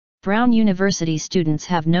Brown University students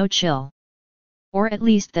have no chill. Or at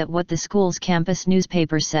least that's what the school's campus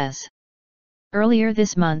newspaper says. Earlier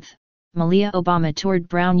this month, Malia Obama toured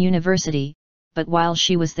Brown University, but while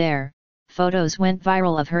she was there, photos went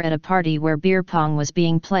viral of her at a party where beer pong was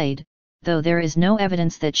being played, though there is no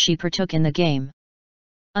evidence that she partook in the game.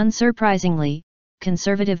 Unsurprisingly,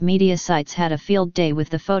 conservative media sites had a field day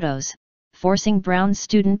with the photos, forcing Brown's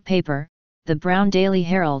student paper, the Brown Daily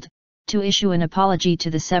Herald, to issue an apology to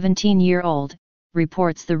the 17-year-old,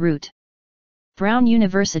 reports The Root. Brown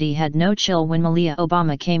University had no chill when Malia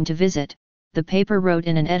Obama came to visit, the paper wrote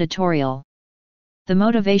in an editorial. The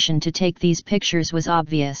motivation to take these pictures was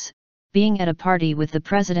obvious. Being at a party with the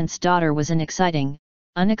president's daughter was an exciting,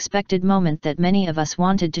 unexpected moment that many of us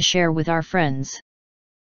wanted to share with our friends.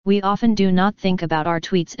 We often do not think about our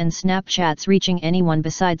tweets and Snapchats reaching anyone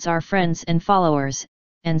besides our friends and followers,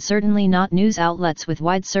 and certainly not news outlets with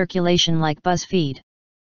wide circulation like BuzzFeed.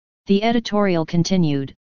 The editorial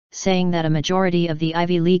continued, saying that a majority of the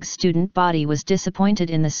Ivy League student body was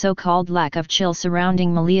disappointed in the so-called lack of chill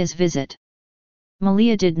surrounding Malia's visit.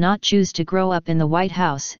 Malia did not choose to grow up in the White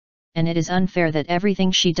House, and it is unfair that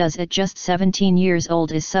everything she does at just 17 years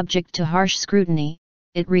old is subject to harsh scrutiny,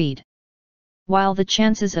 it read. While the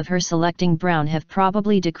chances of her selecting Brown have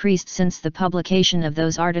probably decreased since the publication of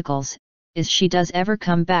those articles, if she does ever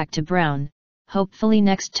come back to Brown, hopefully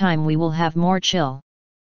next time we will have more chill.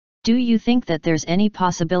 Do you think that there's any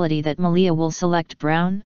possibility that Malia will select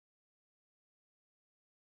Brown?